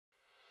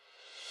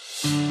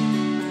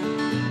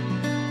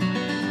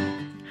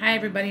Hi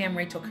everybody, I'm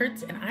Rachel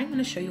Kurtz and I'm going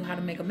to show you how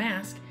to make a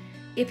mask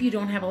if you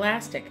don't have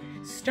elastic.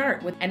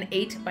 Start with an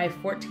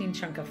 8x14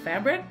 chunk of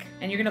fabric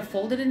and you're going to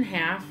fold it in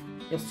half.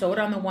 You'll sew it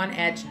on the one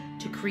edge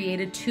to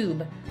create a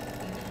tube.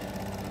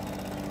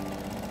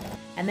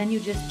 And then you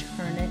just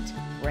turn it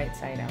right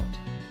side out.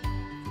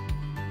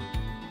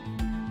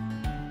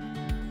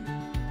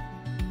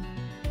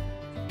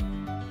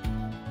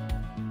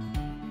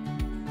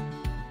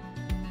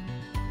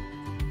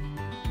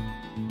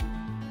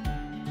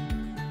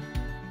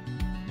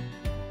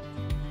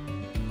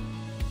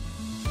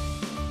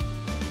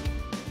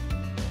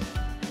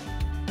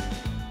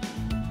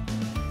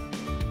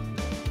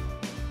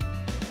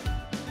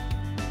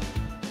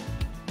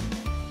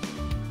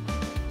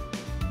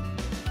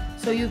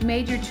 So you've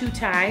made your two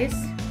ties.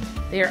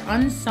 They are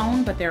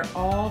unsewn, but they're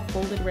all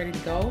folded, ready to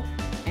go.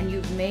 And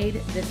you've made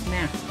this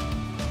mask.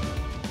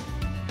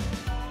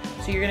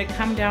 So you're gonna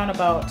come down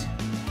about,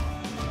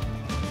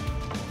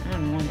 I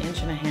don't know,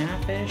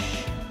 1.5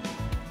 inches,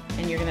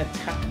 and you're gonna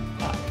tuck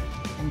up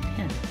and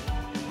pin,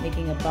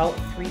 making about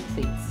 3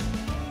 pleats.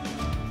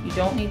 You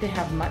don't need to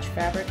have much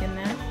fabric in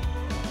that.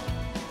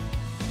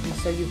 And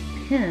so you've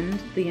pinned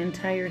the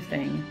entire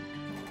thing.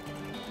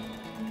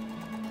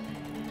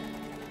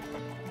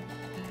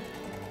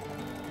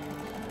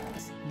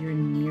 You're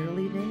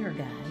nearly there,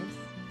 guys.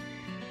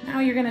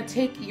 Now you're gonna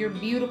take your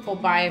beautiful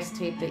bias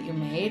tape that you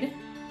made,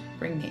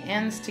 bring the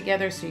ends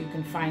together so you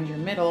can find your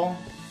middle,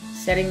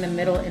 setting the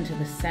middle into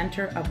the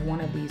center of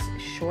one of these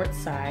short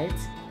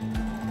sides.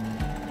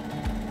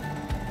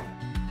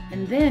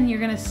 And then you're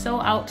gonna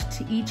sew out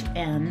to each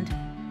end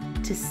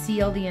to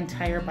seal the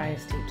entire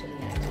bias tape to the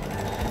end.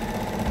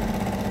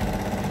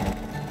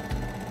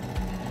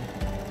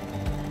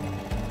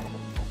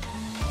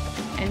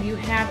 And you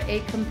have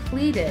a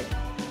completed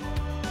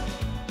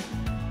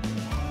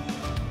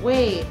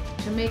way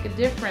to make a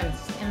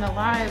difference in the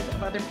lives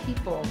of other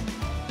people.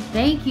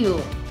 Thank you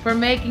for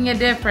making a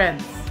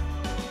difference.